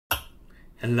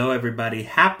Hello, everybody.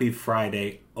 Happy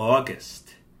Friday,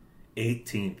 August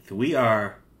 18th. We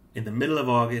are in the middle of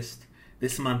August.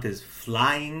 This month is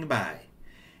flying by.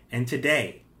 And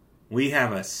today, we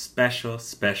have a special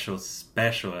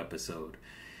episode.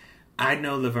 I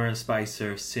know Laverne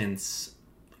Spicer since,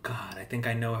 I think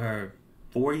I know her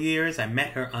 4 years. I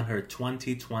met her on her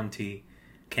 2020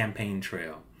 campaign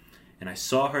trail. And I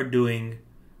saw her doing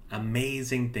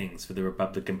amazing things for the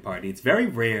Republican Party. It's very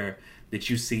rare that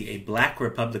you see a black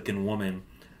Republican woman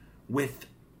with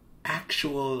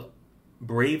actual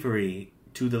bravery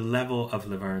to the level of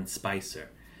Laverne Spicer.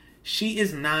 She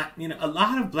is not, a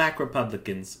lot of black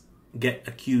Republicans get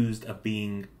accused of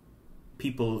being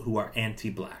people who are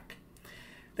anti-black.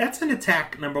 That's an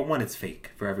attack. Number one, it's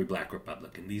fake for every black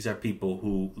Republican. These are people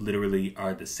who literally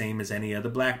are the same as any other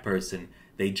black person.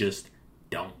 They just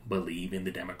don't believe in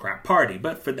the Democrat Party.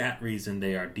 But for that reason,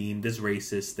 they are deemed as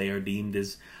racist. They are deemed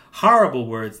as horrible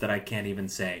words that I can't even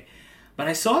say. But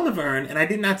I saw Laverne, and I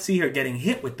did not see her getting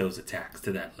hit with those attacks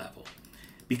to that level.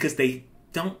 Because they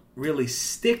don't really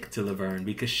stick to Laverne,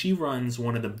 because she runs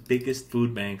one of the biggest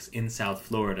food banks in South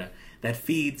Florida that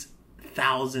feeds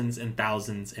thousands and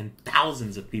thousands and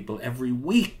thousands of people every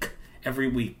week.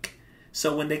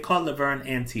 So when they call Laverne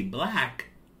anti-black,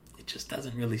 it just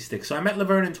doesn't really stick. So I met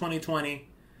Laverne in 2020,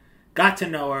 got to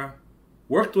know her,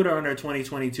 worked with her on her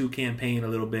 2022 campaign a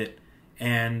little bit,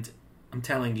 and I'm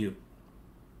telling you,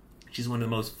 she's one of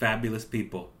the most fabulous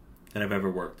people that I've ever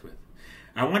worked with.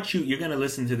 You're going to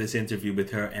listen to this interview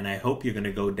with her, and I hope you're going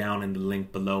to go down in the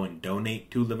link below and donate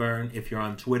to Laverne if you're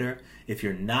on Twitter. If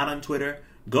you're not on Twitter,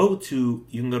 you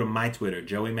can go to my Twitter,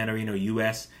 Joey Manarino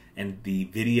US, and the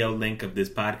video link of this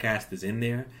podcast is in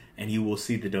there, and you will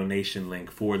see the donation link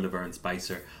for Laverne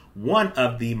Spicer, one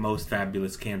of the most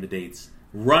fabulous candidates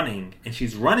running, and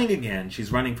she's running again.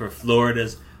 She's running for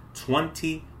Florida's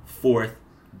 24th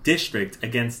district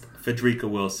against Frederica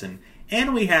Wilson.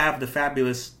 And we have the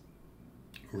fabulous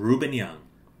Ruben Young.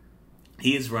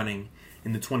 He is running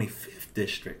in the 25th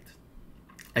district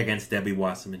against Debbie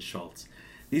Wasserman Schultz.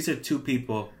 These are two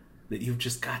people that you've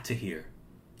just got to hear.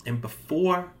 And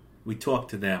before we talk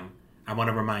to them, I want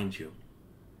to remind you,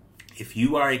 if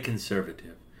you are a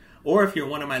conservative, or if you're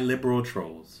one of my liberal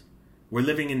trolls, we're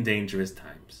living in dangerous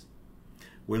times.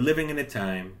 We're living in a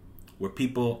time where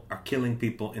people are killing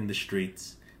people in the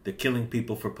streets. They're killing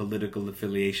people for political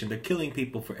affiliation. They're killing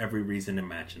people for every reason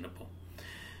imaginable.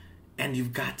 And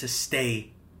you've got to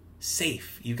stay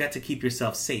safe. You've got to keep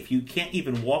yourself safe. You can't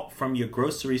even walk from your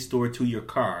grocery store to your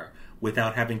car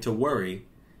without having to worry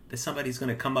that somebody's going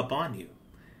to come up on you.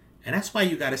 And that's why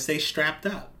you got to stay strapped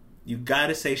up. You got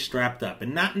to stay strapped up.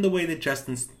 And not in the way that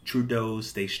Justin Trudeau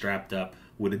stays strapped up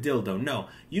with a dildo. No,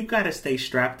 you got to stay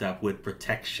strapped up with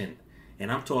protection.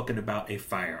 And I'm talking about a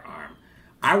firearm.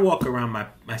 I walk around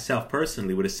myself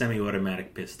personally with a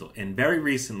semi-automatic pistol. And very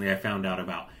recently I found out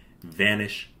about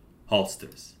Vanish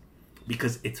holsters.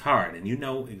 Because it's hard. And you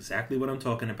know exactly what I'm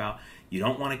talking about. You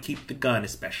don't want to keep the gun,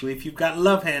 especially if you've got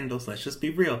love handles. Let's just be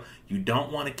real. You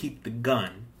don't want to keep the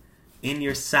gun in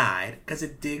your side because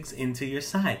it digs into your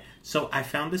side. So I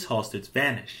found this holster. It's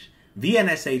Vanish.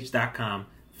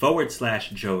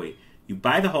 VNSH.com/Joey. You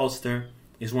buy the holster.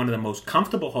 It's one of the most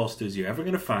comfortable holsters you're ever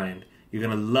going to find. You're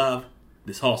going to love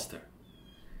this holster.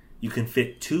 You can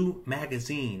fit 2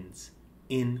 magazines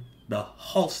in the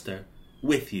holster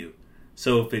with you.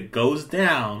 So if it goes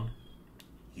down,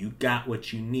 you got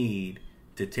what you need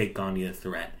to take on your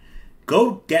threat.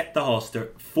 Go get the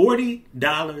holster.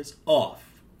 $40 off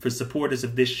for supporters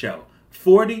of this show.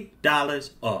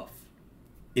 $40 off.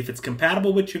 If it's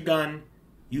compatible with your gun,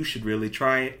 you should really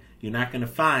try it. You're not going to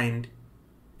find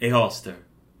a holster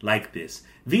like this.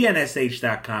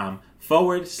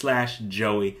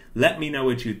 VNSH.com/Joey. Let me know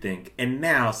what you think. And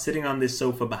now, sitting on this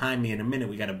sofa behind me in a minute,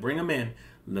 we got to bring them in.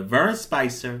 Laverne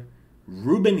Spicer,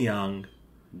 Ruben Young.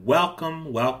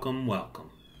 Welcome.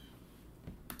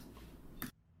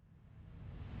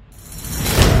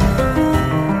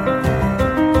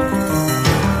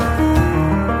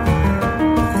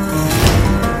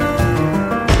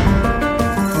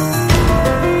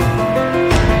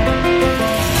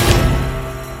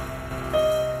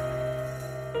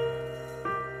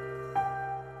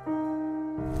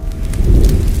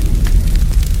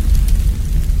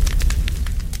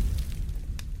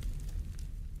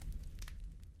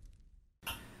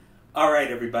 All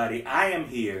right, everybody, I am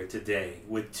here today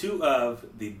with two of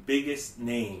the biggest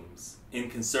names in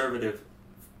conservative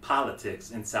politics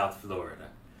in South Florida.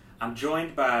 I'm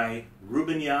joined by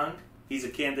Ruben Young. He's a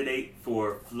candidate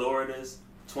for Florida's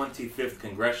 25th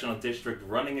Congressional District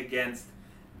running against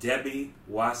Debbie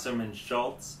Wasserman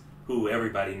Schultz, who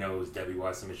everybody knows Debbie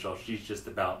Wasserman Schultz. She's just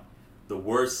about the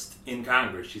worst in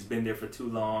Congress. She's been there for too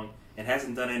long and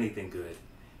hasn't done anything good.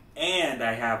 And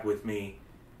I have with me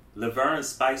Laverne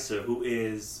Spicer, who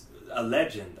is a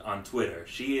legend on Twitter.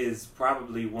 She is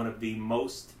probably one of the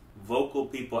most vocal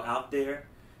people out there.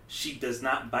 She does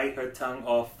not bite her tongue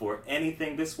off for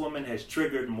anything. This woman has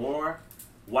triggered more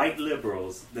white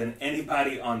liberals than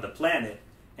anybody on the planet.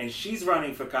 And she's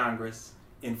running for Congress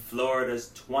in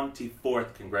Florida's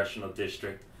 24th Congressional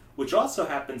District, which also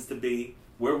happens to be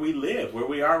where we live, where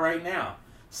we are right now.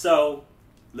 So,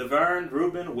 Laverne,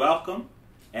 Ruben, welcome.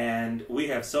 And we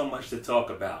have so much to talk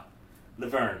about.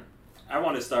 Laverne, I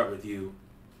want to start with you.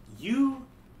 You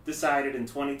decided in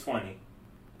 2020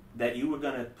 that you were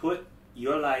going to put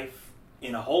your life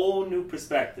in a whole new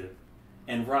perspective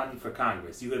and run for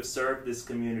Congress. You have served this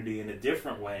community in a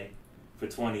different way for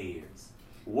 20 years.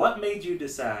 What made you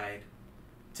decide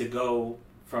to go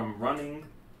from running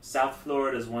South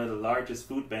Florida as one of the largest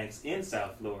food banks in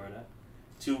South Florida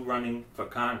to running for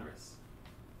Congress?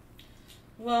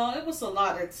 Well, it was a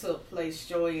lot that took place,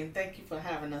 Joey, and thank you for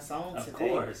having us on today. Of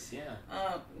course, yeah.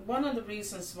 One of the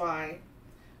reasons why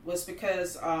was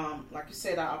because, like you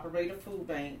said, I operate a food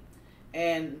bank,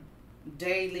 and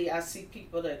daily I see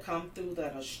people that come through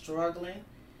that are struggling,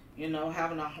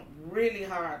 having a really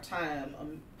hard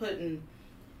time putting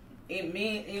it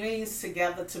means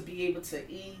together to be able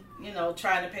to eat,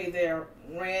 trying to pay their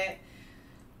rent,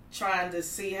 trying to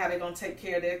see how they're going to take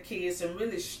care of their kids, and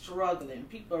really struggling.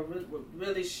 People are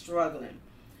really struggling.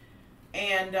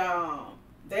 And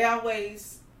they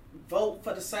always vote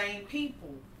for the same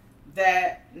people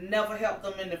that never helped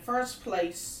them in the first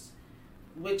place,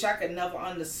 which I could never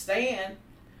understand.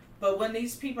 But when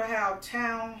these people have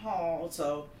town halls,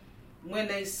 or when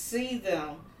they see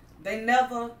them, they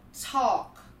never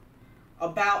talk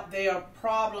about their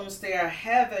problems they are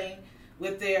having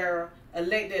with their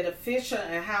elected official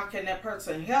and how can that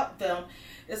person help them.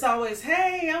 It's always,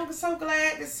 hey, I'm so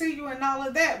glad to see you and all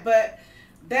of that, but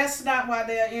that's not why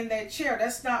they're in that chair.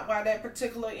 That's not why that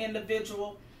particular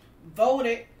individual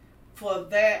voted for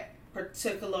that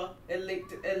particular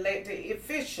elected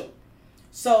official.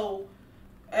 So,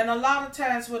 and a lot of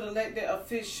times with elected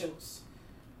officials,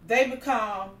 they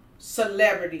become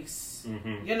celebrities,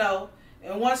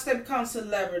 and once they become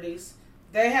celebrities,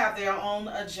 they have their own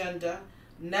agenda.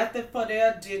 Nothing for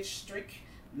their district,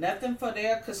 nothing for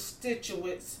their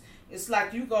constituents. It's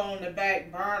like you go on the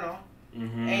back burner,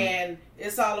 and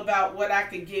it's all about what I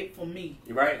can get for me.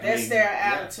 Right. That's their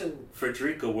attitude.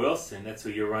 Frederica Wilson, that's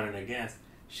who you're running against.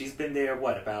 She's been there,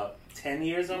 about 10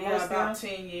 years almost Yeah, about now?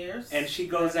 10 years. And she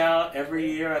goes out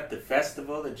every year at the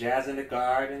festival, the Jazz in the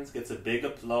Gardens, gets a big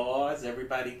applause.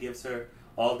 Everybody gives her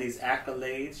all these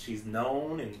accolades. She's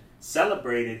known and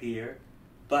celebrated here.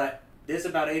 But there's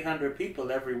about 800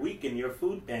 people every week in your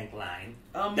food bank line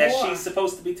that she's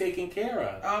supposed to be taking care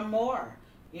of. More.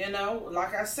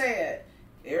 Like I said,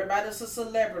 everybody's a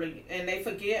celebrity, and they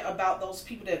forget about those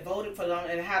people that voted for them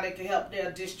and how they can help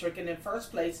their district in the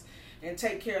first place and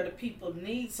take care of the people's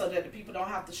needs so that the people don't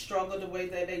have to struggle the way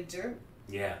that they do.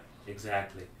 Yeah,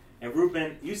 exactly. And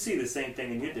Ruben, you see the same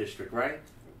thing in your district, right?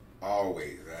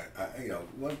 Always.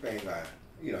 One thing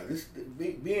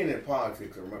being in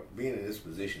politics or being in this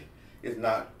position is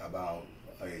not about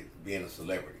being a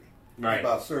celebrity. Right. It's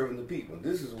about serving the people.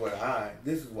 This is why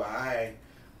I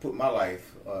put my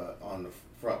life on the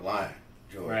front line,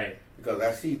 Joey. Right. Because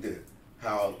I see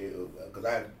because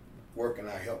I work and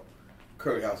I help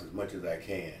Curry House as much as I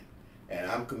can, and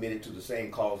I'm committed to the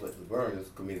same cause that Laverne is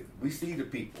committed. We see the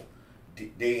people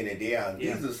day in and day out.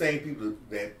 Yeah. These are the same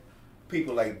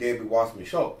people like Debbie Wasserman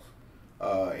Schultz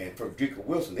and Frederica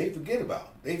Wilson. They forget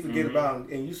about,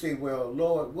 and you say, well,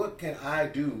 Lord, what can I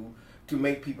do to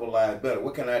make people's lives better?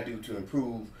 What can I do to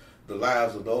improve the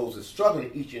lives of those that are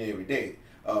struggling each and every day?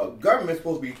 Government's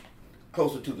supposed to be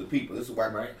closer to the people. This is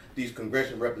why these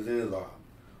congressional representatives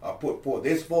are put forth.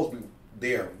 They're supposed to be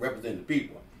there representing the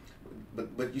people.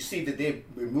 But you see that they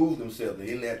remove themselves.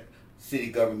 They let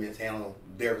city governments handle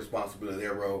their responsibility,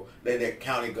 their role. They let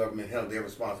county government handle their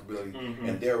responsibility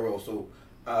and their role. So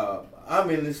I'm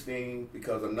in this thing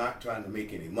because I'm not trying to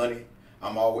make any money.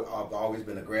 I've always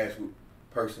been a grassroots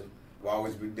person. I've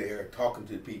always been there talking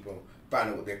to people,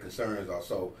 finding what their concerns are.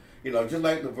 So, just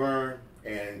like Laverne,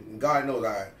 and God knows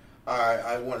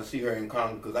I want to see her in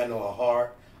Congress because I know her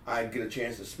heart. I get a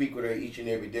chance to speak with her each and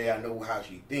every day. I know how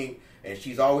she thinks, and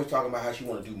she's always talking about how she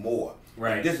want to do more.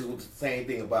 Right. And this is the same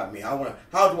thing about me. How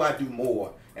do I do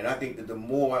more? And I think that the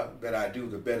more that I do,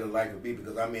 the better life will be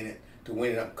because I'm in it to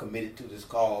win it. I'm committed to this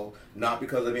cause, not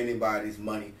because of anybody's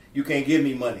money. You can't give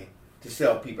me money to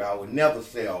sell people. I would never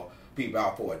sell people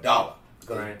out for $1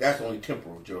 because that's only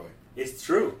temporal, Joy. It's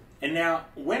true. And now,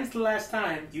 when's the last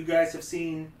time you guys have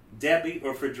seen Debbie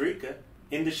or Frederica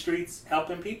in the streets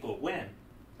helping people? When?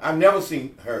 I've never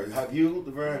seen her. Have you,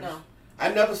 Laverne? No.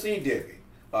 I've never seen Debbie.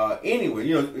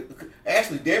 Anyway,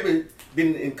 actually, Debbie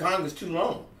been in Congress too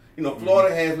long.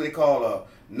 Florida has what they call a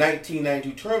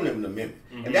 1992 term limit amendment,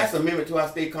 and that's an amendment to our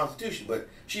state constitution. But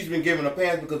she's been given a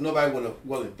pass because nobody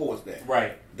will enforce that.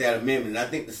 Right. That amendment. And I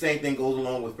think the same thing goes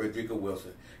along with Frederica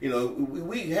Wilson.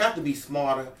 We have to be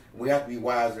smarter. We have to be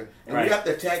wiser, and we have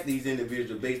to attack these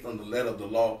individuals based on the letter of the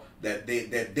law that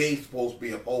they supposed to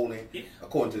be upholding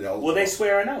according to the oath. Well, they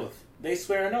swear an oath. They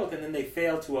swear an oath, and then they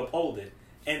fail to uphold it.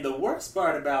 And the worst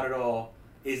part about it all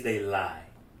is they lie.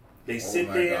 They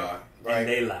sit there and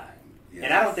they lie. Yes.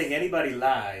 And I don't think anybody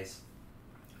lies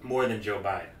more than Joe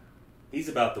Biden. He's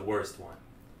about the worst one.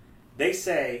 They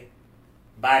say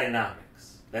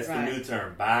Bidenomics. That's the new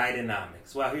term,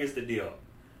 Bidenomics. Well, here's the deal.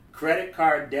 Credit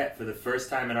card debt for the first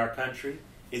time in our country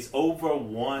is over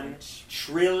 $1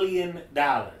 trillion.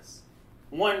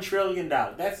 $1 trillion.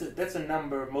 That's a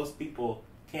number most people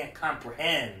can't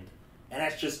comprehend. And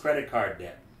that's just credit card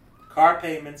debt. Car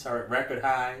payments are at record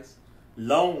highs.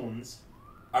 Loans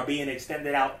are being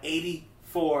extended out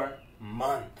 84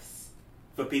 months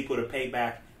for people to pay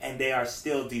back, and they are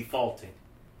still defaulting.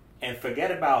 And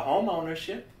forget about home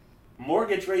ownership.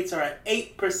 Mortgage rates are at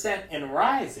 8% and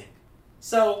rising.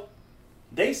 So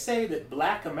they say that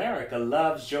Black America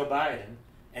loves Joe Biden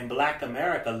and Black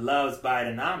America loves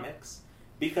Bidenomics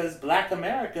because Black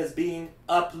America is being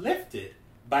uplifted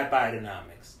by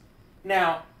Bidenomics.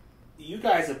 Now, you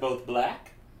guys are both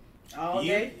Black. All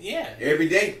day? Yeah. Every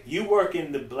day. You work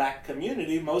in the Black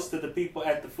community. Most of the people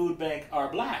at the food bank are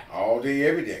Black. All day,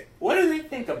 every day. What do they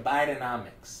think of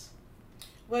Bidenomics?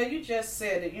 Well, you just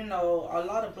said it. A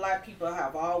lot of Black people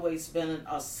have always been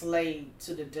a slave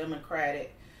to the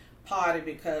Democratic Party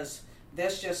because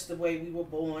that's just the way we were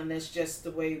born. That's just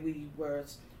the way we were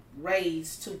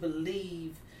raised to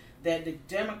believe that the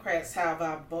Democrats have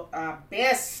our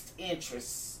best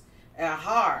interests at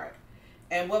heart.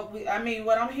 And what I'm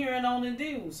hearing on the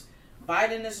news,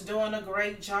 Biden is doing a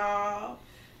great job.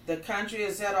 The country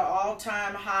is at an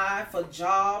all-time high for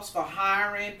jobs, for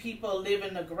hiring, people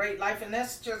living a great life, and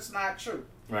that's just not true.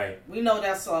 Right. We know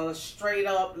that's a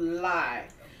straight-up lie.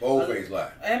 Bold-faced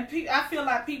lie. And I feel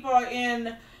like people are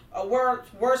in a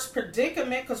worse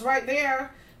predicament because right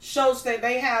there shows that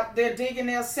they're digging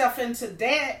themselves into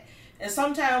debt, and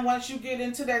sometimes once you get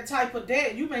into that type of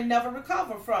debt, you may never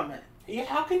recover from it. Yeah,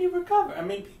 how can you recover? I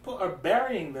mean, people are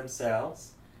burying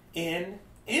themselves in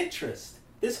interest.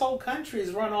 This whole country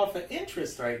is run off of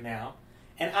interest right now.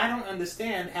 And I don't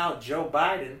understand how Joe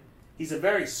Biden, he's a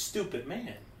very stupid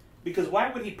man. Because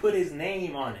why would he put his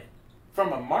name on it?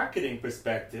 From a marketing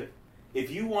perspective,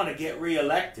 if you want to get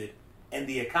reelected and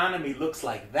the economy looks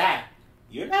like that,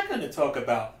 you're not going to talk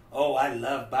about, oh, I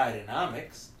love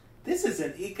Bidenomics. This is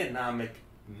an economic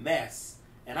mess.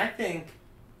 And I think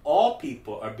all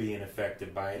people are being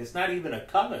affected by it. It's not even a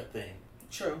color thing.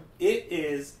 True. It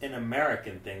is an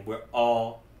American thing. We're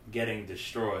all getting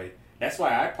destroyed. That's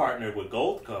why I partnered with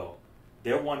Goldco.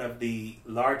 They're one of the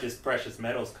largest precious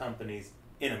metals companies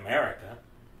in America.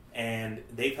 And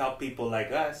they've helped people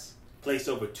like us place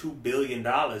over $2 billion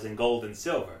in gold and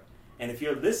silver. And if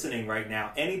you're listening right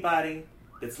now, anybody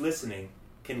that's listening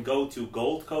can go to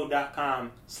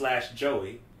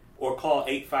goldco.com/Joey or call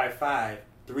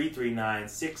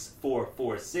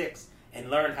 855-339-6446 and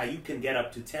learn how you can get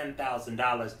up to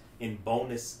 $10,000 in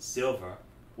bonus silver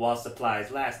while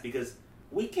supplies last, because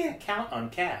we can't count on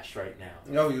cash right now.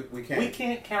 No, we can't. We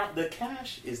can't count. The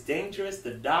cash is dangerous.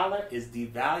 The dollar is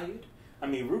devalued. I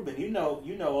mean, Ruben, you know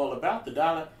all about the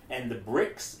dollar and the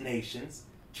BRICS nations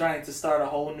trying to start a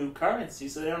whole new currency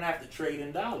so they don't have to trade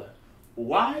in dollar.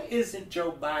 Why isn't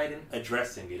Joe Biden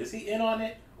addressing it? Is he in on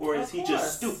it, or is he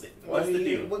just stupid? What's the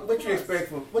deal? What you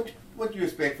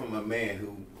expect from a man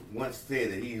who once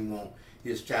said that he didn't want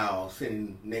his child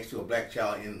sitting next to a black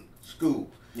child in school?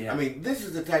 Yeah. I mean, this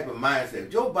is the type of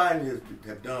mindset. Joe Biden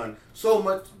have done so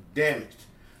much damage.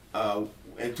 And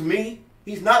to me,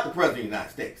 he's not the president of the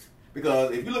United States.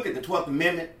 Because if you look at the 12th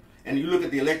Amendment and you look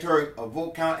at the Electoral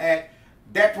Vote Count Act,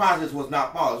 that process was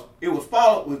not followed. It was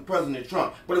followed with President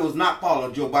Trump, but it was not followed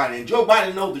on Joe Biden. And Joe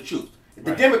Biden knows the truth.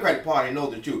 The Democratic Party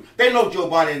knows the truth. They know Joe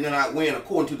Biden did not win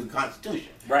according to the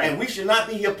Constitution. Right. And we should not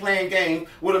be here playing games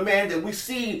with a man that we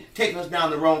see taking us down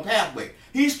the wrong pathway.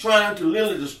 He's trying to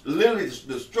literally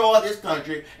destroy this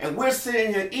country, and we're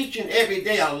sitting here each and every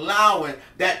day allowing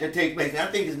that to take place. And I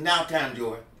think it's now time,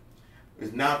 Joy.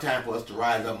 It's now time for us to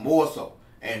rise up more so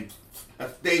and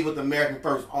stay with American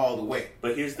first all the way.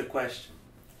 But here's the question.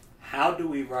 How do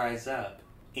we rise up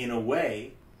in a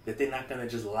way that they're not going to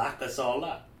just lock us all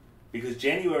up. Because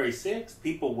January 6th,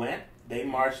 people went, they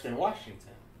marched in Washington.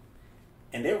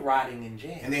 And they're rotting in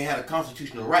jail. And they had a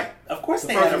constitutional right. Of course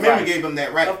they had a right. The First Amendment gave them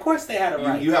that right. Of course they had a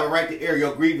right. You have a right to air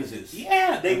your grievances.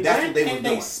 Yeah, they that's went what and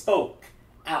they spoke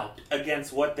out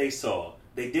against what they saw.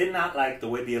 They did not like the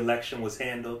way the election was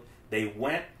handled. They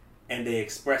went and they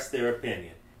expressed their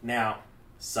opinion. Now,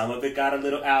 some of it got a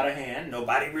little out of hand.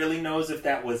 Nobody really knows if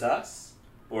that was us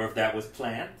or if that was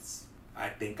plants. I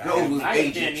think I have my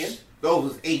opinion. Those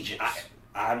was agents.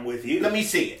 I'm with you. Let me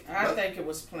see it. I think it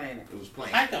was planted. It was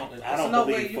planted. I don't There's no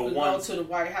way believe you for can one. go to the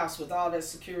White House with all that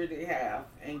security they have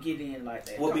and get in like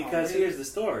that. Well, because here's the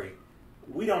story.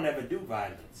 We don't ever do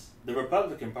violence. The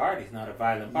Republican Party is not a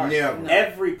violent party. Never. No.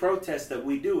 Every protest that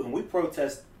we do, and we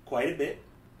protest quite a bit,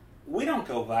 we don't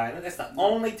go violent. That's the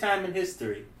only time in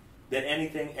history that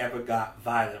anything ever got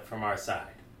violent from our side.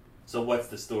 So what's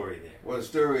the story there? Well, the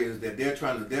story is that they're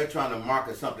trying to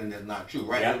market something that's not true,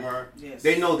 right, Lamar? Yes.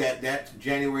 They know that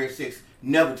January 6th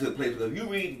never took place. If you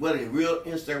read what a real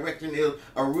insurrection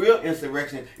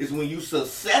is when you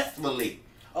successfully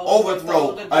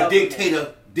overthrow a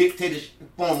dictator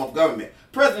form of government.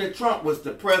 President Trump was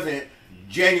the president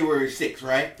January 6th,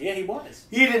 right? Yeah, he was.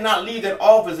 He did not leave that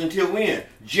office until when?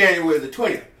 January the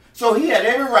 20th. So he had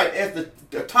every right, as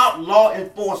the top law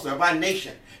enforcer of our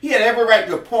nation, he had every right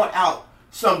to point out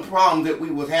some problem that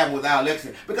we was having with our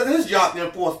election, because it's his job to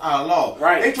enforce our law.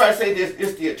 Right. They try to say this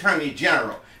is the Attorney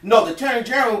General. No, the Attorney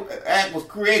General Act was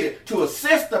created to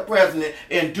assist the president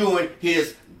in doing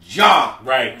his job.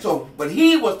 Right. So, but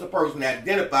he was the person that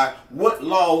identified what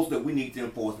laws that we need to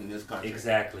enforce in this country.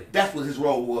 Exactly. That's what his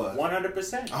role was.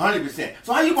 100%. 100%.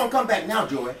 So how you going to come back now,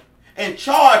 Joy, and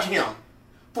charge him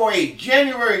for a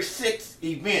January 6th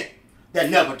event that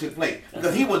never took place?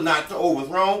 Because he was not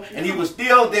overthrown, and he was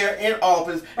still there in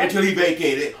office until he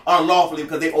vacated unlawfully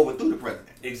because they overthrew the president.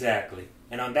 Exactly.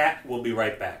 And on that, we'll be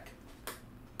right back.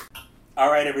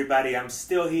 All right, everybody. I'm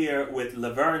still here with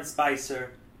Laverne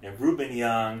Spicer and Ruben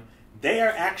Young. They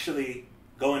are actually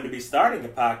going to be starting a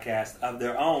podcast of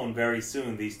their own very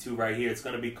soon, these two right here. It's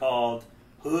going to be called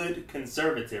Hood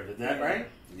Conservative. Is that right?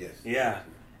 Yes. Yeah.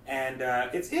 And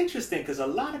it's interesting because a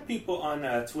lot of people on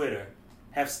Twitter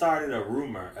have started a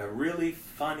rumor, a really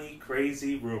funny,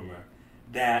 crazy rumor,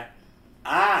 that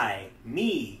am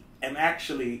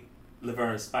actually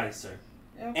Laverne Spicer.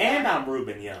 Okay. And I'm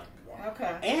Ruben Young.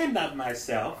 Okay. And I'm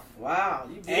myself. Wow.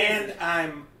 You busy. And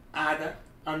I'm Ada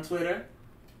on Twitter.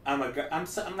 I'm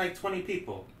like 20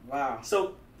 people. Wow.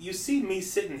 So you see me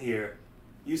sitting here.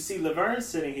 You see Laverne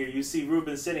sitting here. You see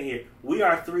Ruben sitting here. We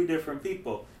are three different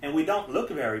people. And we don't look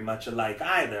very much alike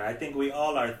either. I think we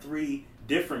all are three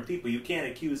different people. You can't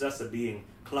accuse us of being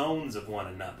clones of one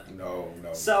another. No.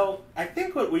 So I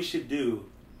think what we should do,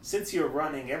 since you're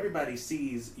running, everybody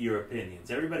sees your opinions.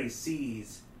 Everybody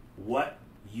sees what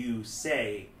you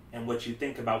say and what you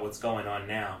think about what's going on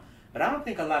now. But I don't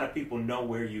think a lot of people know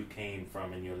where you came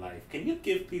from in your life. Can you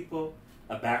give people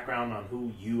a background on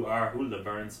who you are, who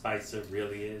Laverne Spicer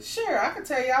really is? Sure, I can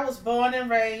tell you I was born and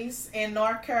raised in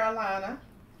North Carolina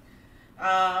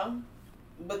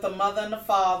with a mother and a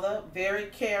father, very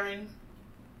caring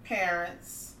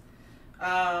parents.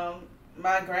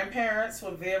 My grandparents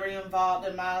were very involved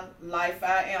in my life.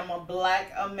 I am a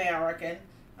Black American.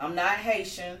 I'm not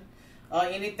Haitian or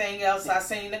anything else. I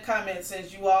seen in the comments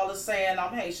since you all are saying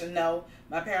I'm Haitian. No,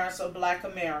 my parents are Black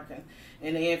American.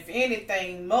 And if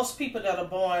anything, most people that are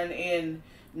born in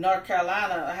North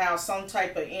Carolina have some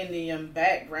type of Indian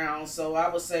background. So I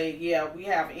would say, yeah, we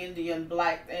have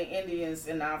Black Indians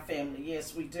in our family.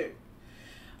 Yes, we do.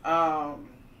 I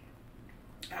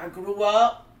grew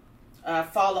up,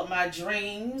 followed my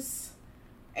dreams,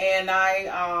 and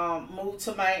I moved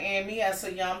to Miami as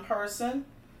a young person.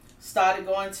 Started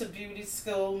going to beauty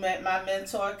school, met my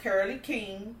mentor, Curly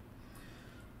King,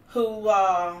 who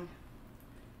I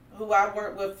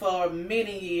worked with for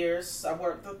many years. I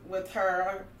worked with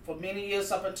her for many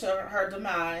years up until her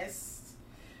demise.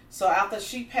 So after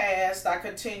she passed, I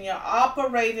continued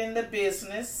operating the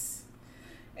business.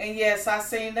 And yes, I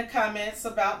seen the comments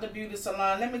about the beauty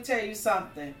salon. Let me tell you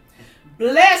something.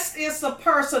 Blessed is the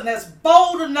person that's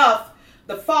bold enough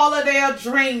to follow their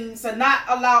dreams and not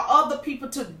allow other people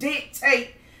to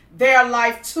dictate their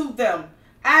life to them.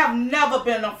 I have never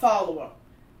been a follower.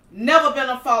 Never been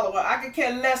a follower. I could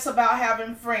care less about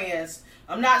having friends.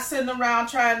 I'm not sitting around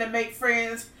trying to make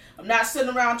friends. I'm not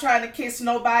sitting around trying to kiss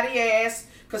nobody's ass,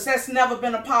 because that's never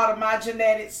been a part of my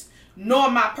genetics nor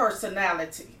my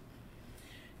personality.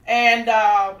 And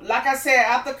like I said,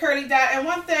 after Curly died, and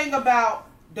one thing about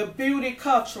the beauty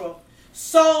culture,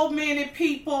 so many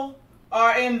people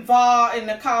are involved in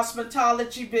the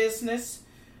cosmetology business.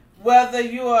 whether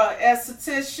you're an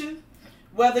esthetician,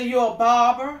 whether you're a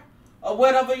barber, or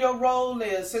whatever your role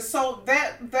is. And so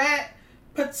that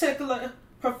particular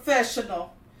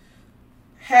professional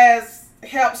has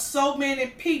helped so many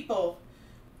people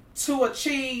to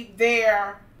achieve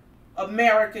their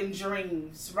American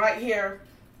dreams right here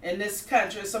in this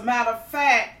country. As a matter of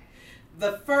fact,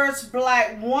 the first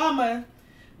black woman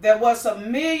that was a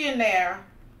millionaire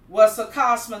was a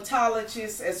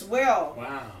cosmetologist as well.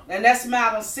 Wow. And that's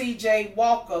Madam C.J.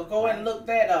 Walker. Go and look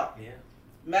that up. Yeah.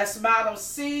 That's Madam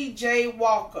C.J.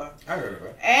 Walker. I heard of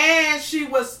her. And she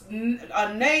was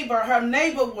a neighbor. Her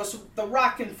neighbor was the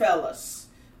Rockefellers.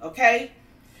 Okay?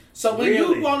 So when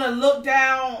you want to look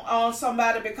down on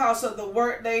somebody because of the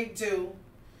work they do,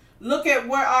 look at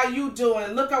what are you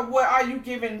doing. Look at what are you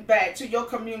giving back to your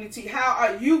community. How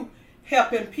are you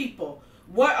helping people?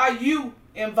 What are you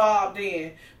involved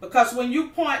in? Because when you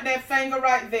point that finger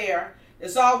right there,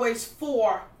 there's always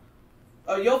four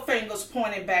of your fingers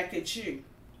pointing back at you.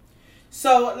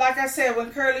 So, like I said,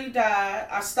 when Curly died,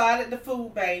 I started the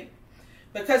food bank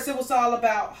because it was all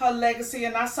about her legacy,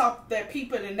 and I saw that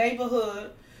people in the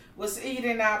neighborhood was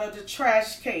eating out of the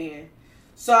trash can.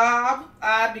 So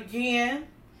I began,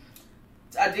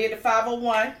 I did the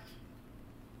 501,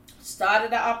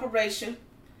 started the operation,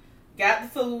 got the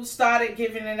food, started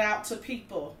giving it out to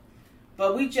people.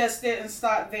 But we just didn't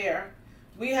start there.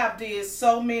 We have did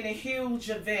so many huge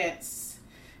events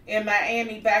in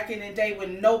Miami back in the day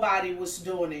when nobody was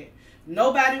doing it.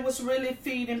 Nobody was really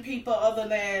feeding people other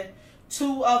than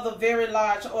two other very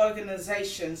large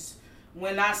organizations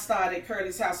when I started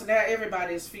Curly's House. So now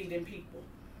everybody is feeding people.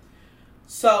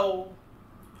 So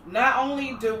not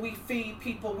only do we feed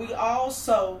people, we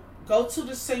also go to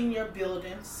the senior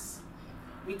buildings.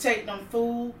 We take them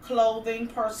food, clothing,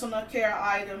 personal care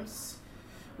items.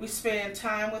 We spend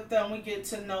time with them. We get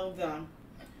to know them.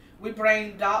 We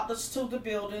bring doctors to the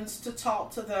buildings to talk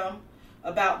to them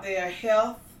about their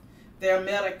health, their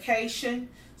medication,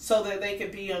 so that they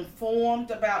can be informed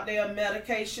about their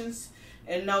medications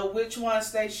and know which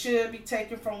ones they should be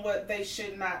taking from what they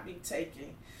should not be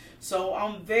taking. So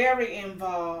I'm very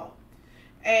involved.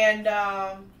 And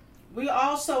we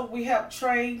help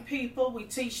train people. We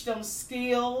teach them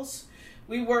skills.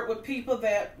 We work with people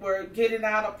that were getting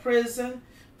out of prison,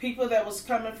 people that was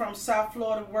coming from South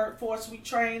Florida workforce. We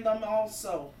trained them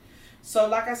also. So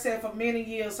like I said, for many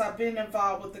years I've been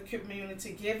involved with the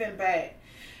community, giving back.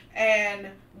 And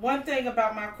one thing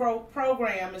about my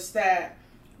program is that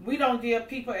we don't give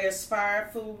people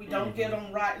expired food. We don't give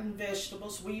them rotten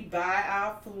vegetables. We buy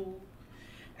our food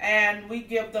and we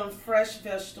give them fresh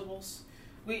vegetables.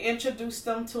 We introduce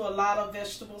them to a lot of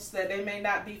vegetables that they may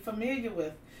not be familiar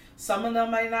with. Some of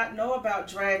them may not know about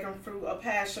dragon fruit or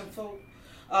passion fruit,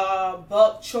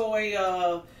 bok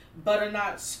choy,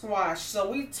 butternut squash.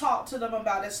 So we talk to them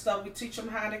about that stuff. We teach them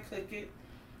how to cook it.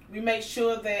 We make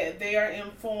sure that they are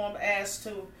informed as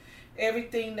to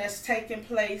everything that's taking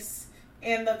place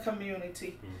in the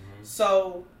community.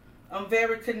 So I'm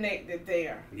very connected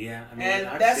there. Yeah, I mean, and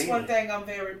I've that's seen one it. thing I'm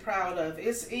very proud of.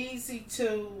 It's easy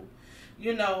to,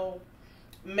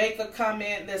 make a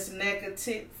comment that's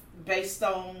negative based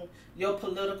on your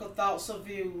political thoughts or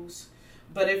views.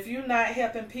 But if you're not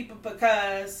helping people,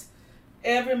 because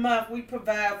every month we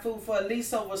provide food for at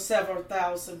least over several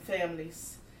thousand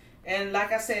families. And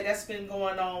like I said, that's been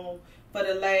going on for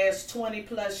the last 20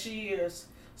 plus years.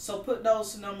 So put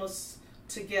those numbers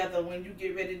together when you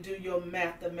get ready to do your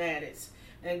mathematics.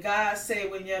 And God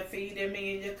said, when you're feeding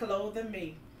me and you're clothing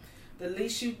me, the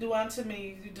least you do unto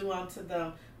me, you do unto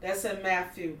them. That's in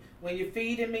Matthew. When you're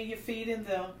feeding me, you're feeding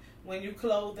them. When you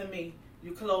clothing me,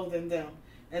 you're clothing them.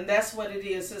 And that's what it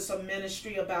is. It's a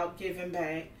ministry about giving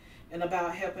back and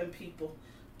about helping people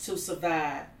to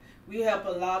survive. We help a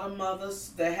lot of mothers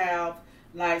that have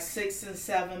like 6 and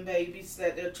 7 babies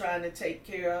that they're trying to take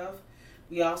care of.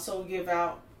 We also give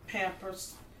out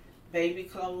Pampers, baby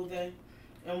clothing,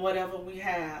 and whatever we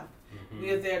have.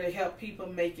 We're there to help people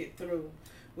make it through.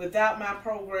 Without my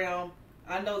program,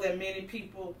 I know that many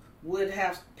people would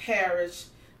have perished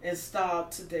and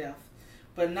starved to death.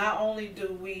 But not only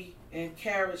do we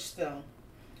encourage them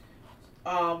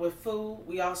with food,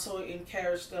 we also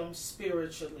encourage them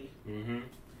spiritually.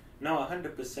 No,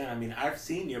 100%. I mean, I've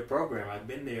seen your program. I've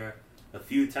been there a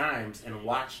few times and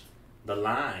watched the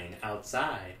line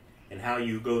outside and how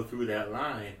you go through that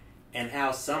line and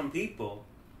how some people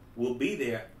will be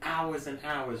there hours and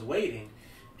hours waiting.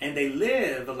 And they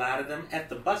live, a lot of them, at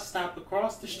the bus stop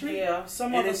across the street. Yeah, some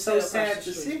of and them it's so live across sad the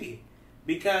to street. see,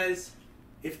 because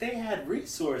if they had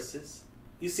resources,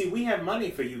 You see, we have money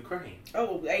for Ukraine.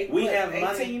 Oh, We have 18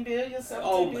 money. billion, 17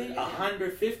 Oh, billion?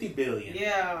 150 billion.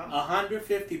 Yeah.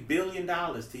 $150 billion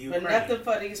to Ukraine. But nothing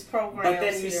for these programs. But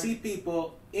then you here. see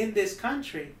people in this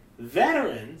country,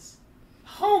 veterans,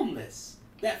 homeless,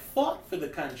 that fought for the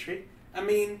country. I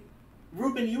mean,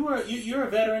 Ruben, you're a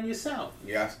veteran yourself.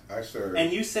 Yes, I served.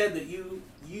 And you said that you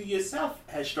yourself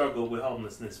had struggled with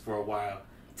homelessness for a while.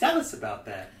 Tell us about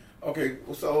that. Okay,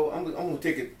 so I'm going to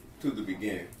take it to the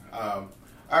beginning.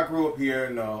 I grew up here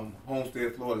in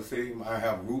Homestead, Florida City. I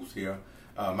have roots here.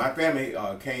 My family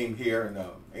came here in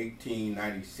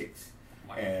 1896,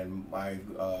 Wow. and my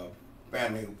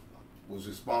family was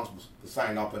responsible to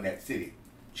sign off on that city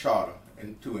charter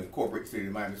and to incorporate the city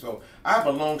of Miami. So I have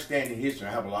a long-standing history.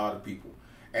 I have a lot of people,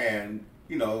 and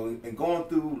you know, in going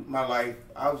through my life,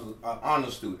 I was an honor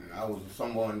student. I was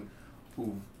someone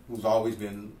who's always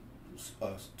been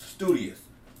studious,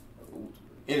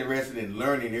 interested in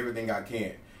learning everything I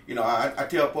can. You know, I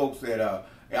tell folks that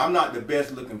I'm not the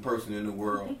best looking person in the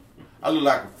world. I look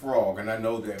like a frog, and I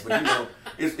know that. But you know,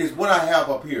 it's what I have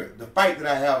up here, the fight that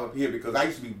I have up here, because I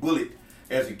used to be bullied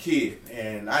as a kid,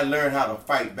 and I learned how to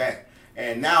fight back.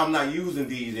 And now I'm not using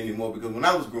these anymore, because when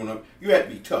I was growing up, you had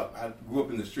to be tough. I grew up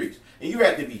in the streets, and you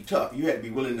had to be tough. You had to be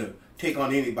willing to take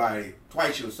on anybody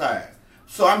twice your size.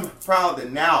 So I'm proud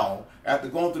that now, after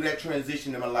going through that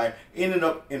transition in my life, ending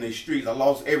up in the streets, I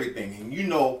lost everything. And you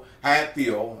know how I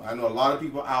feel. I know a lot of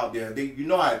people out there, you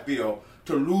know how I feel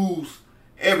to lose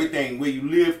everything where you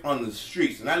live on the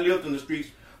streets. And I lived in the streets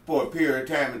for a period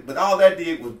of time. But all that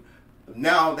did was,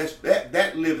 now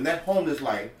that living, that homeless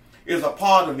life, is a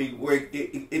part of me where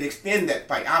it extends that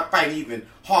fight. I fight even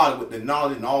harder with the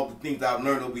knowledge and all the things I've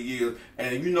learned over years.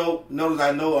 And you know, notice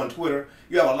I know on Twitter,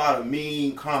 you have a lot of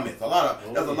mean comments.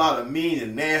 There's a lot of mean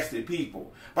and nasty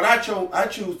people. But I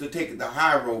choose to take the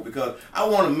high road, because I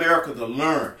want America to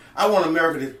learn. I want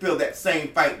America to feel that same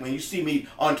fight when you see me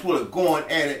on Twitter going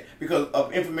at it because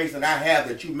of information I have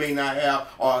that you may not have,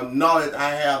 or knowledge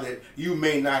I have that you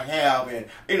may not have. And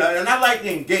you know, and I like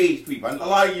to engage people. And a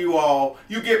lot of you all,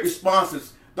 you get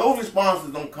responses. Those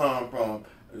responses don't come from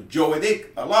Joey.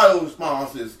 A lot of those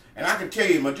responses, and I can tell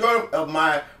you, majority of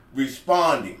my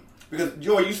responding, because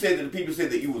Joey, you said that the people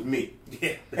said that you was me.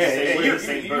 Yeah,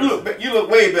 and you look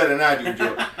way better than I do,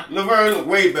 Joey. Laverne look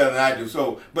way better than I do.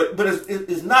 So, but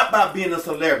it's not about being a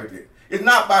celebrity. It's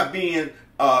not about being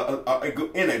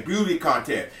in a beauty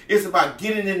contest. It's about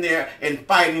getting in there and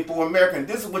fighting for America. And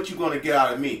this is what you're going to get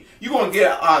out of me. You're going to get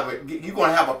out of it. You're going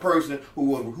to have a person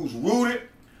who's rooted,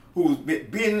 who's who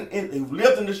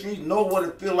lived in the streets, know what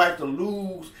it feels like to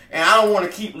lose. And I don't want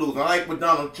to keep losing. I like what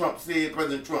Donald Trump said,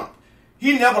 President Trump.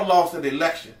 He never lost an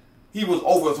election. He was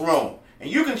overthrown. And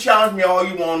you can challenge me all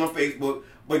you want on Facebook,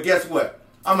 but guess what?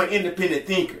 I'm an independent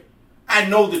thinker. I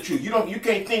know the truth. You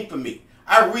can't think for me.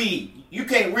 I read. You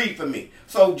can't read for me.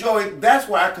 So, Joey, that's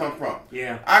where I come from.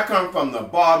 Yeah. I come from the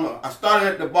bottom. I started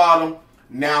at the bottom.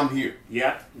 Now I'm here.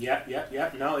 Yep.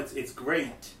 No, it's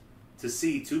great to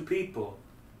see two people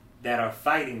that are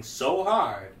fighting so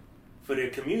hard for their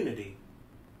community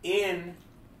in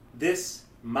this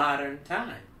modern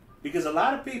time. Because a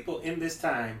lot of people in this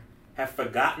time have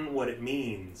forgotten what it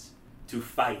means to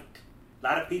fight. A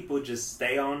lot of people just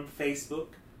stay on Facebook,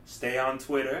 stay on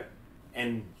Twitter,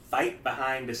 and fight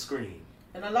behind the screen.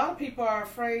 And a lot of people are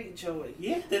afraid, Joey.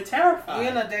 Yeah, they're terrified. We're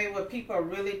in a day where people are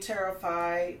really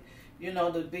terrified, you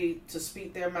know, to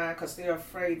speak their mind, because they're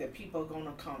afraid that people are going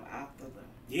to come after them.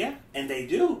 Yeah, and they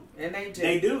do. And they do.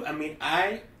 They do. I mean,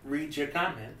 I read your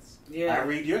comments. Yeah. I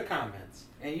read your comments.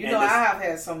 And you know, I have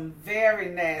had some very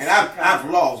nasty And I've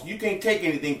lost. You can't take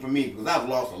anything from me, because I've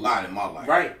lost a lot in my life.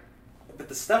 Right. But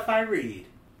the stuff I read,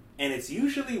 and it's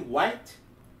usually white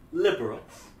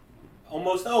liberals,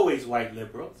 almost always white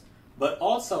liberals, but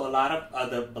also a lot of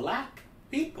other black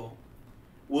people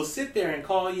will sit there and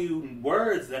call you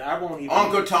words that I won't even...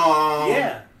 Uncle Tom.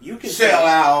 Yeah. You can sell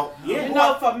out. Yeah. You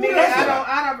know, for me,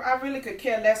 I really could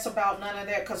care less about none of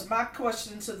that, because my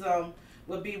question to them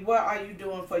would be, what are you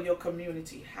doing for your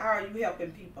community? How are you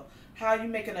helping people? How are you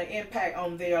making an impact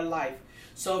on their life?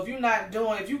 So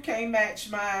if you can't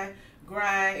match my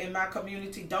grind in my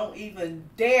community, don't even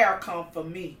dare come for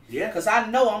me. Yeah. Because I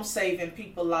know I'm saving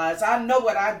people's lives. I know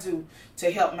what I do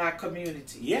to help my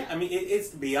community. Yeah, I mean, it's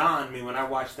beyond me when I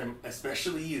watch them,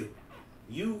 especially you.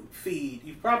 You've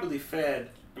probably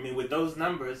fed, I mean, with those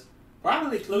numbers,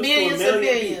 probably close millions to 1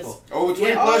 million and people. Over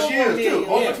 20 plus years, too.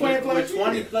 Over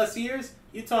 20 plus years,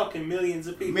 you're talking millions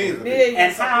of people. Millions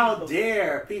and how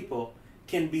dare people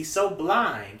can be so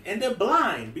blind? And they're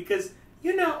blind because,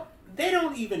 you know, they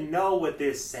don't even know what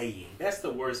they're saying. That's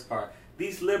the worst part.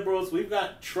 These liberals, we've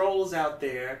got trolls out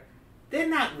there. They're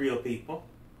not real people.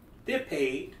 They're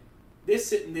paid. They're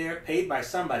sitting there paid by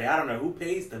somebody. I don't know who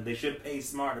pays them. They should pay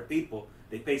smarter people.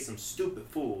 They pay some stupid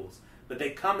fools. But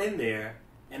they come in there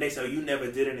and they say, oh, you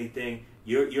never did anything.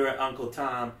 You're Uncle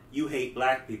Tom. You hate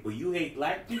black people. You hate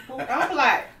black people? I'm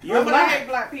black. You're but black. I hate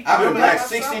black people. I've been black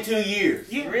myself. 62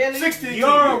 years. Yeah. Really? 62 You're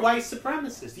a years. white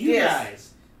supremacist. You Yes.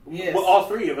 guys. Yes. Well, all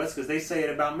three of us, because they say it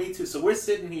about me too. So we're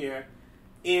sitting here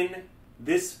in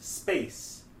this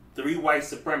space. 3 white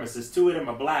supremacists. 2 of them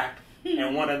are black,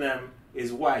 and 1 of them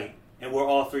is white. And we're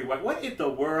all 3 white. What in the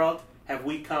world have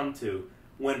we come to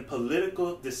when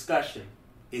political discussion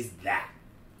is that?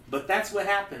 But that's what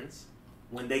happens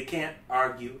when they can't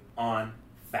argue on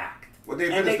fact. Well, they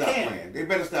And better they stop can. playing. They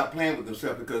better stop playing with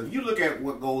themselves, because if you look at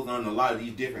what goes on in a lot of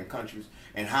these different countries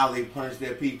and how they punish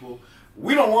their people,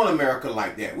 we don't want America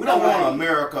like that. We don't want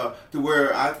America to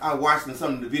where I watched in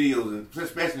some of the videos,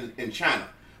 especially in China,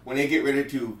 when they get ready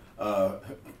to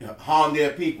harm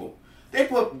their people. They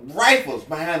put rifles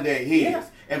behind their heads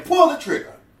and pull the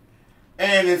trigger.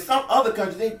 And in some other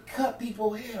countries, they cut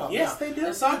people's head off. Yes, Now, they do.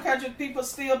 In some countries, people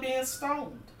still being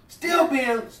stoned. still being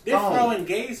They're stoned. throwing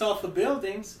gays off of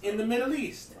buildings in the Middle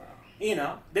East. You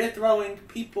know, they're throwing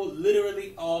people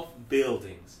literally off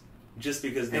buildings just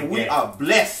because they're And we gay. are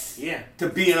blessed Yeah. to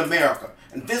be in America.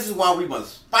 And this is why we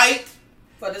must fight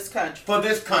For this country. for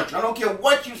this country. I don't care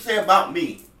what you say about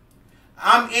me.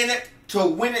 I'm in it to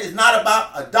win it. It's not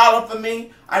about $1 for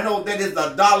me. I know that it's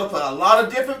 $1 for a lot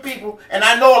of different people. And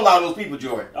I know a lot of those people,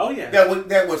 Joy. Oh, yeah.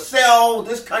 That would sell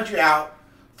this country out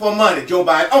for money. Joe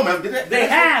Biden. Oh, man. Did They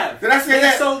have. Did I say They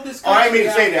that? sold this Oh, I didn't mean to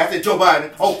country say that. I said Joe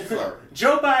Biden. Oh, sorry.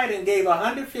 Joe Biden gave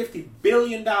 $150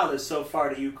 billion so far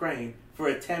to Ukraine for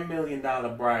a $10 million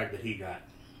bribe that he got.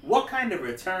 What kind of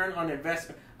return on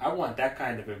investment? I want that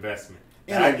kind of investment.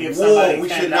 In And I a give war somebody we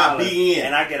 $10 should not be in.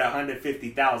 and I get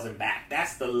 $150,000 back.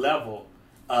 That's the level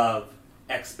of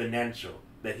exponential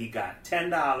that he got.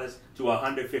 $10 to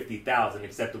 $150,000,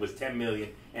 except it was $10 million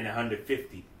and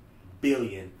 $150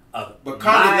 billion of But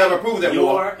Congress never approved that your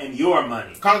war. and your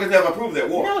money. Congress never approved that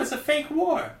war. No, it's a fake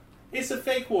war. It's a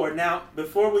fake war. Now,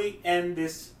 before we end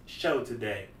this show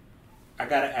today, I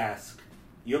gotta ask.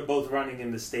 You're both running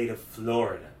in the state of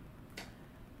Florida.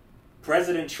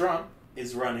 President Trump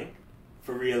is running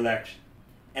for re-election,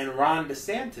 and Ron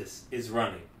DeSantis is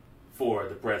running for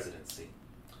the presidency.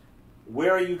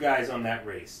 Where are you guys on that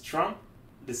race? Trump,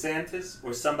 DeSantis,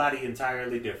 or somebody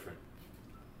entirely different?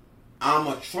 I'm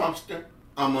a Trumpster.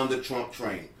 I'm on the Trump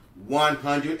train.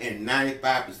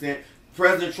 195%.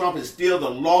 President Trump is still the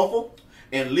lawful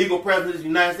and legal president of the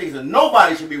United States, and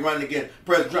nobody should be running against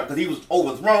President Trump because he was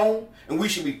overthrown, and we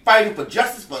should be fighting for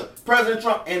justice for President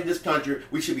Trump in this country.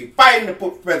 We should be fighting to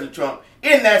put President Trump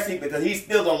in that seat because he's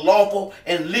still the lawful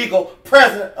and legal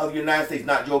president of the United States,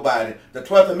 not Joe Biden. The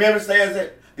 12th Amendment says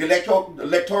it. The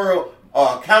Electoral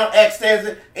Count Act says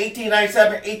it.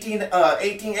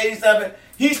 1887.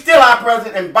 He's still our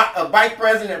president and vice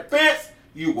president. Pence,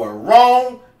 you were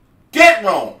wrong. Dead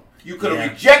wrong. You could have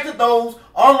rejected those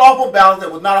unlawful ballots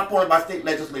that was not appointed by state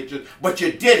legislatures, but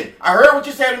you didn't. I heard what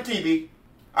you said on TV.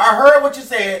 I heard what you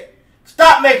said.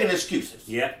 Stop making excuses.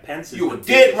 Yeah, Pence is You the were dead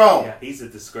biggest- wrong. Yeah, he's a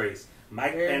disgrace.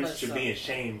 Mike Very Pence much should so. be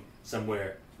ashamed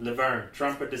somewhere. Laverne,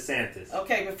 Trump or DeSantis?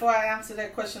 Okay, before I answer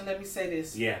that question, let me say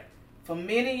this. Yeah. For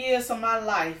many years of my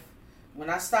life, when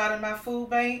I started my food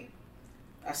bank,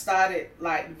 I started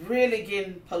like really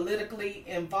getting politically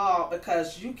involved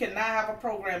because you cannot have a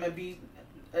program and be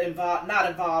not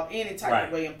involved any type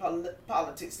of way in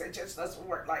politics. That just doesn't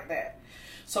work like that.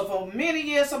 So for many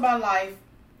years of my life,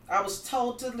 I was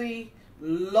totally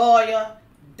loyal,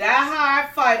 die-hard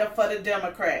fighter for the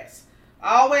Democrats.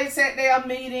 Always at their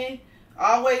meeting,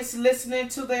 always listening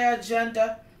to their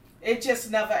agenda. It just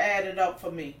never added up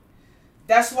for me.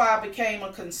 That's why I became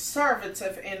a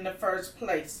conservative in the first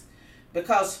place,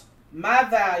 because my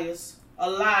values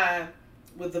align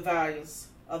with the values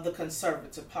of the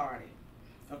Conservative Party.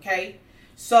 Okay?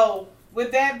 So,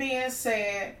 with that being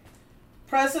said,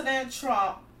 President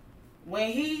Trump,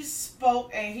 when he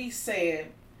spoke and he said,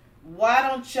 why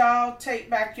don't y'all take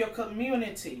back your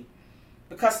community?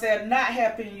 Because they're not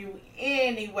helping you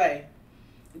anyway.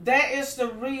 That is the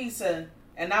reason,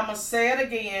 and I'm going to say it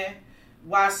again,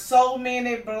 why so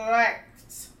many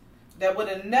blacks that would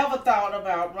have never thought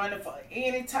about running for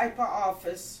any type of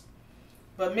office,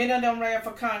 but many of them ran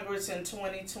for Congress in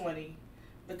 2020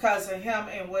 because of him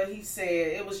and what he said.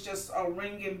 It was just a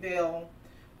ringing bell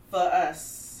for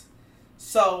us.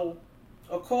 So,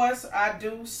 of course, I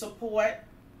do support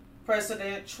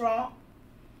President Trump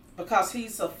because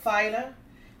he's a fighter,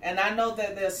 and I know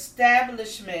that the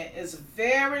establishment is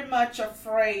very much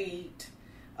afraid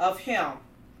of him.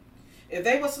 If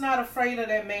they was not afraid of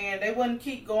that man, they wouldn't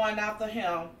keep going after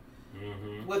him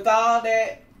with Mm-hmm. all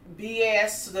that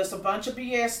BS. There's a bunch of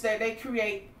BS that they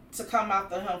create to come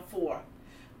after him for,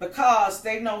 because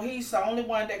they know he's the only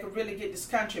one that could really get this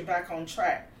country back on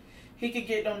track. He could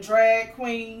get them drag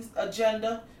queens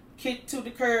agenda kicked to the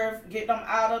curb, get them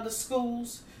out of the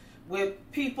schools with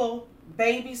people,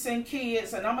 babies and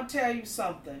kids. And I'm gonna tell you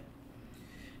something.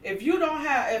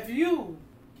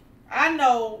 I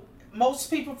know most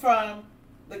people from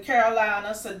the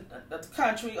Carolinas and the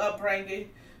country upbringing,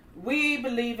 we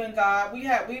believe in God. We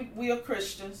are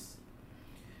Christians.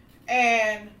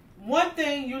 And one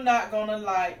thing you're not gonna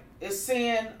like is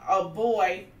seeing a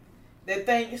boy that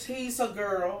thinks he's a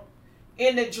girl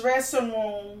in the dressing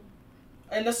room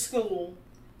in the school,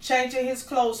 changing his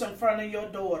clothes in front of your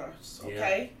daughters,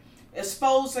 okay? Yeah.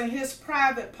 Exposing his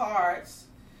private parts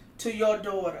to your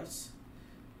daughters.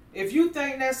 If you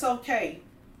think that's okay,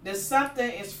 then something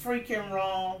is freaking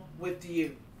wrong with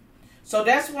you. So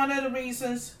that's one of the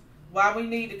reasons why we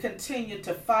need to continue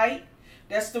to fight.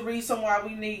 That's the reason why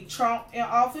we need Trump in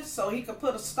office, so he could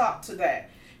put a stop to that.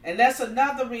 And that's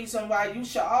another reason why you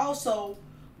should also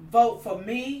vote for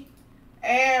me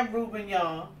and Reuben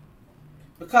Young,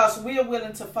 because we are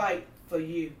willing to fight for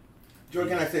you. Joy,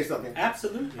 can I say something?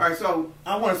 Absolutely. All right, so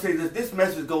I want to say this. This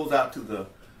message goes out to the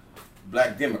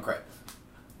black Democrats.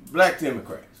 Black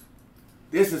Democrats,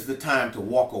 this is the time to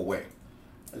walk away.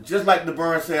 Just like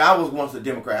LeBron said, I was once a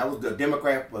Democrat. I was a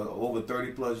Democrat for over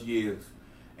 30 plus years.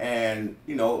 And,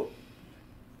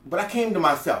 but I came to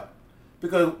myself.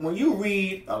 Because when you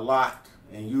read a lot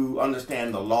and you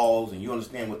understand the laws and you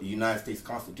understand what the United States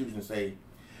Constitution say,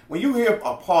 when you hear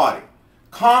a party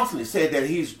constantly say that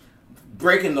he's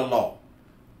breaking the law,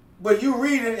 but you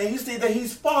read it and you see that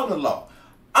he's following the law.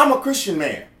 I'm a Christian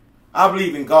man. I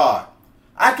believe in God.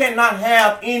 I cannot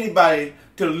have anybody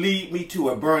to lead me to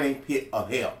a burning pit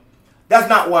of hell. That's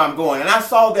not where I'm going. And I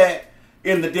saw that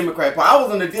in the Democratic Party. I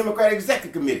was on the Democratic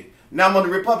Executive Committee. Now I'm on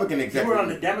the Republican Executive You were on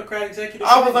Committee. the Democrat Executive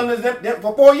I Committee? was on the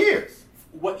for 4 years.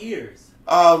 What years?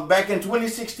 Back in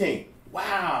 2016.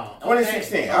 Wow.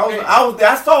 2016. Okay. I was there.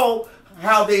 I saw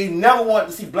how they never wanted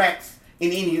to see blacks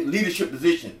in any leadership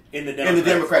position in the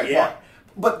Democratic yeah. Party.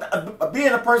 But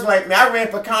being a person like me, I ran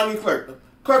for county clerk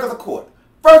of the court.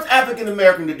 First African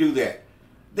American to do that.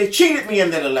 They cheated me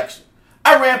in that election.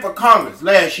 I ran for Congress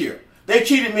last year. They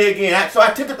cheated me again. So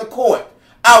I took it to court.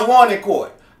 I won in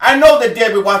court. I know that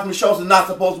Debbie Wasserman Schultz is not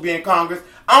supposed to be in Congress.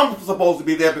 I'm supposed to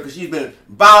be there because she's been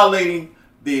violating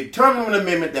the term limit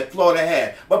amendment that Florida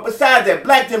had. But besides that,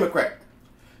 black Democrat,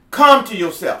 come to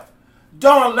yourself.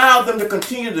 Don't allow them to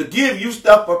continue to give you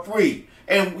stuff for free.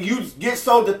 And you get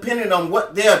so dependent on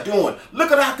what they're doing.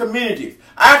 Look at our communities.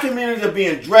 Our communities are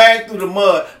being dragged through the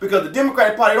mud because the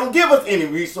Democratic Party don't give us any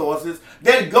resources.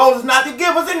 Their goal is not to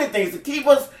give us anything. It's to keep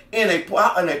us in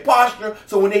a posture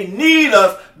so when they need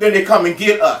us, then they come and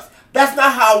get us. That's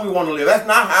not how we want to live. That's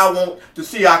not how I want to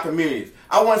see our communities.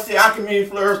 I want to see our community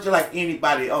flourish just like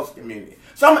anybody else's community.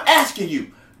 So I'm asking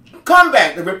you, come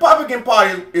back. The Republican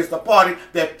Party is the party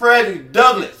that Frederick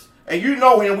Douglass, and you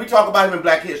know him, we talk about him in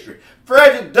Black history.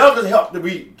 Frederick Douglass helped to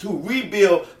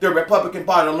rebuild the Republican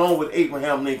Party along with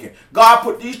Abraham Lincoln. God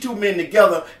put these two men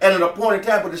together at an appointed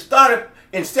time, but it started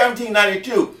in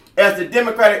 1792 as the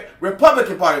Democratic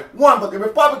Republican Party won, but the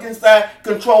Republican side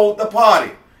controlled the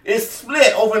party. It's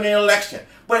split over the election.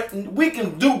 But we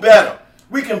can do better.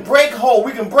 We can break whole.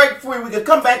 We can break free. We can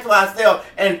come back to ourselves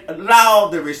and allow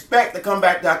the respect to come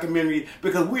back to our community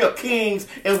because we are kings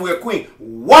and we're queens.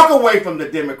 Walk away from the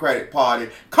Democratic Party.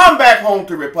 Come back home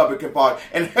to the Republican Party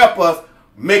and help us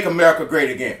make America great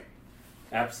again.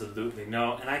 Absolutely.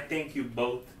 No, and I thank you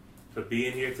both for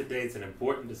being here today. It's an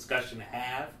important discussion to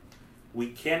have.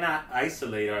 We cannot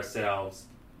isolate ourselves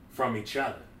from each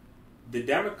other. The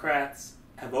Democrats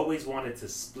have always wanted to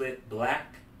split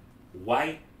black,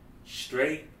 white,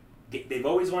 straight. They've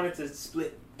always wanted to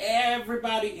split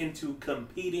everybody into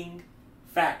competing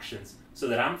factions so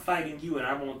that I'm fighting you and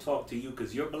I won't talk to you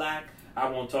because you're black. I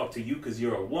won't talk to you because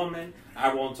you're a woman.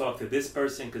 I won't talk to this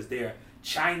person because they're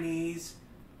Chinese.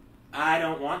 I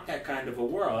don't want that kind of a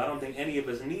world. I don't think any of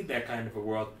us need that kind of a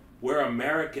world. We're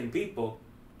American people.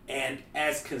 And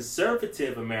as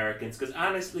conservative Americans, because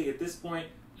honestly, at this point,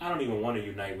 I don't even want to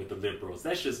unite with the liberals.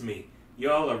 That's just me.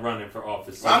 Y'all are running for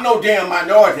office. I'm no damn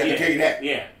minority, I can tell you that.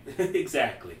 Yeah,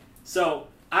 exactly. So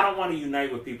I don't want to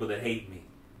unite with people that hate me.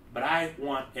 But I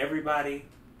want everybody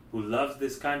who loves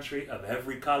this country of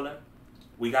every color,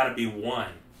 we got to be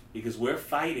one. Because we're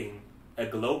fighting a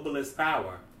globalist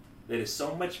power that is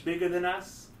so much bigger than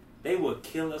us They would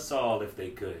kill us all if they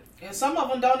could. And some of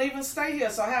them don't even stay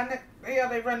here. So how the hell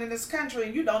they run in this country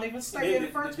and you don't even stay here in the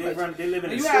first place? They live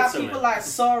in you Switzerland. have people like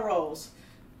Soros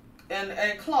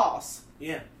and Klaus.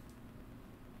 Yeah.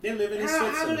 They're living in How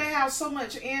Switzerland. do they have so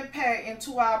much impact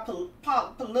into our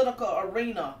political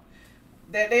arena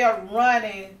that they are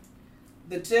running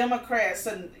the Democrats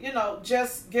and,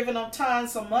 just giving them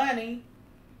tons of money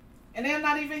and they're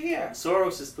not even here?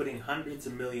 Soros is putting hundreds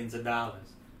of millions of dollars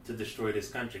to destroy this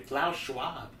country. Klaus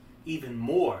Schwab, even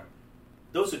more.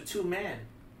 Those are two men.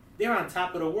 They're on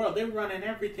top of the world. They're running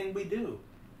everything we do.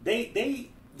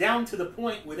 They down to the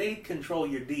point where they control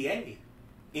your DA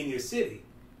in your city.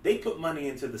 They put money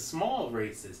into the small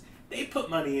races. They put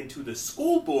money into the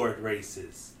school board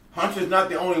races. Hunter's not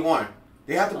the only one.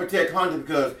 They have to protect Hunter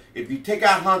because if you take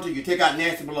out Hunter, you take out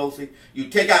Nancy Pelosi, you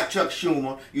take out Chuck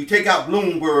Schumer, you take out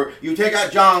Bloomberg, you take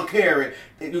out John Kerry,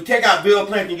 you take out Bill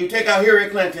Clinton, you take out Hillary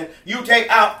Clinton, you take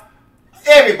out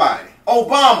everybody.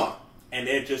 Obama. And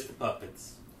they're just the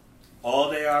puppets. All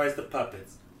they are is the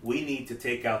puppets. We need to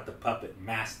take out the puppet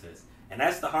masters. And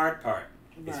that's the hard part.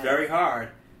 Right. It's very hard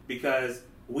because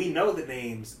we know the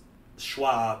names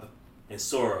Schwab and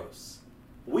Soros.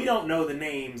 We don't know the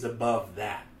names above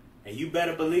that. And you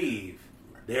better believe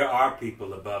there are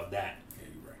people above that. Yeah,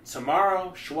 you're right.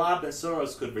 Tomorrow, Schwab and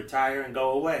Soros could retire and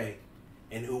go away.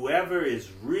 And whoever is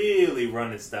really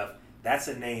running stuff, that's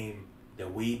a name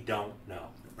that we don't know.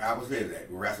 The Bible says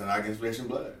that. We're wrestling not against flesh and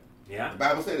blood. Yeah. The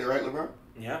Bible says that, right, LeBron?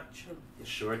 Yeah, it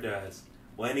sure does.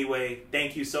 Well, anyway,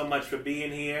 thank you so much for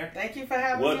being here. Thank you for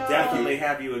having me. We'll definitely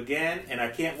have you again. And I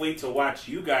can't wait to watch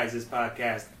you guys'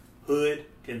 podcast, Hood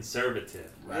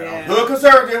Conservative. Right on. Hood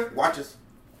Conservative. Watch us.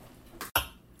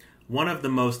 One of the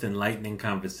most enlightening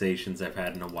conversations I've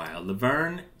had in a while.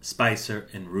 Laverne Spicer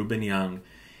and Ruben Young.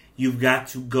 You've got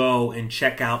to go and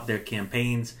check out their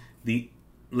campaigns.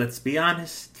 Let's be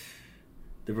honest,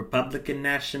 the Republican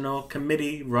National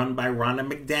Committee run by Ronna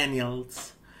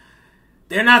McDaniels,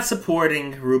 they're not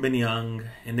supporting Ruben Young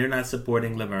and they're not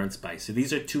supporting Laverne Spicer.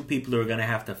 These are two people who are going to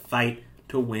have to fight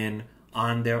to win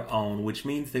on their own, which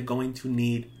means they're going to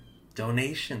need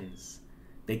donations.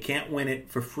 They can't win it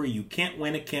for free. You can't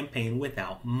win a campaign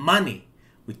without money.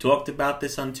 We talked about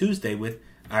this on Tuesday with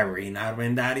Irene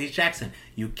Armendariz Jackson.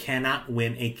 You cannot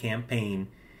win a campaign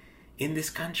in this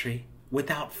country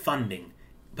without funding.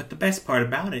 But the best part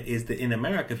about it is that in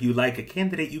America, if you like a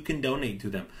candidate, you can donate to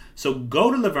them. So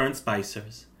go to Laverne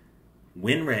Spicer's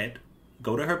WinRed.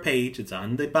 Go to her page. It's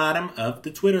on the bottom of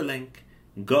the Twitter link.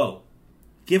 Go.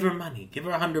 Give her money. Give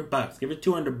her $100. Give her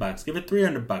 $200. Give her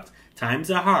 $300.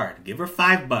 Times are hard. Give her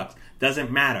 $5.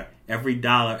 Doesn't matter. Every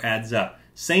dollar adds up.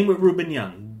 Same with Ruben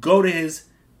Young. Go to his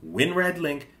WinRed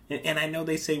link. And I know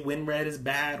they say WinRed is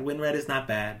bad. WinRed is not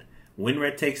bad.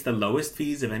 WinRed takes the lowest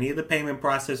fees of any of the payment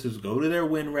processors. Go to their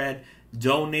WinRed.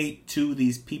 Donate to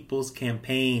these people's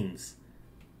campaigns.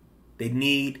 They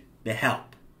need the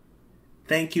help.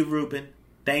 Thank you, Ruben.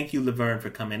 Thank you, Laverne, for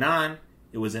coming on.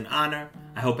 It was an honor.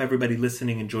 I hope everybody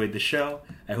listening enjoyed the show.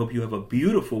 I hope you have a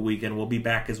beautiful weekend. We'll be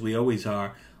back as we always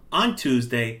are on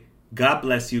Tuesday. God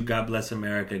bless you. God bless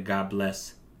America. God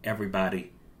bless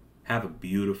everybody. Have a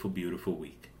beautiful, beautiful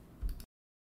week.